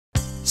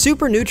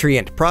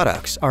Supernutrient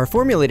Products are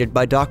formulated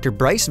by Doctor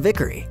Brice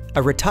Vickery,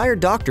 a retired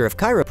doctor of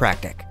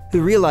chiropractic, who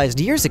realized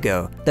years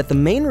ago that the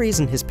main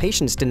reason his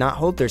patients did not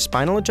hold their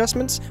spinal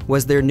adjustments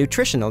was their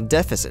nutritional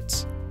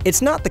deficits.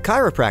 It's not the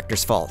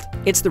chiropractor's fault.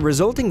 It's the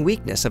resulting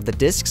weakness of the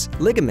discs,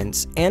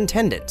 ligaments, and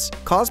tendons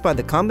caused by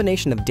the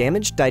combination of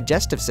damaged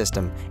digestive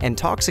system and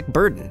toxic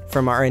burden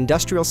from our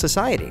industrial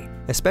society,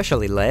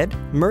 especially lead,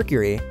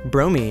 mercury,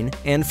 bromine,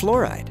 and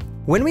fluoride.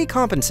 When we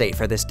compensate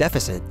for this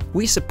deficit,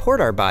 we support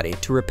our body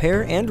to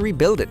repair and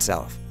rebuild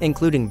itself,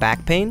 including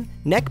back pain,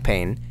 neck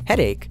pain,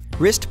 headache,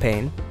 wrist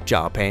pain,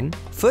 jaw pain,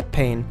 foot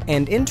pain,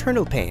 and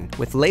internal pain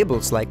with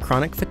labels like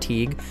chronic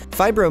fatigue,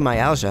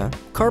 fibromyalgia,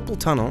 carpal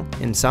tunnel,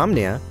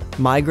 insomnia,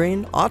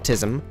 migraine,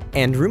 autism,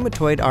 and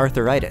rheumatoid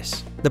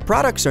arthritis. The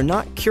products are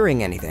not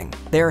curing anything.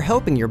 They are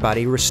helping your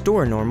body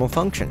restore normal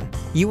function.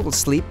 You will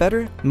sleep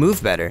better,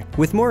 move better,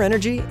 with more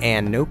energy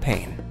and no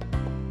pain.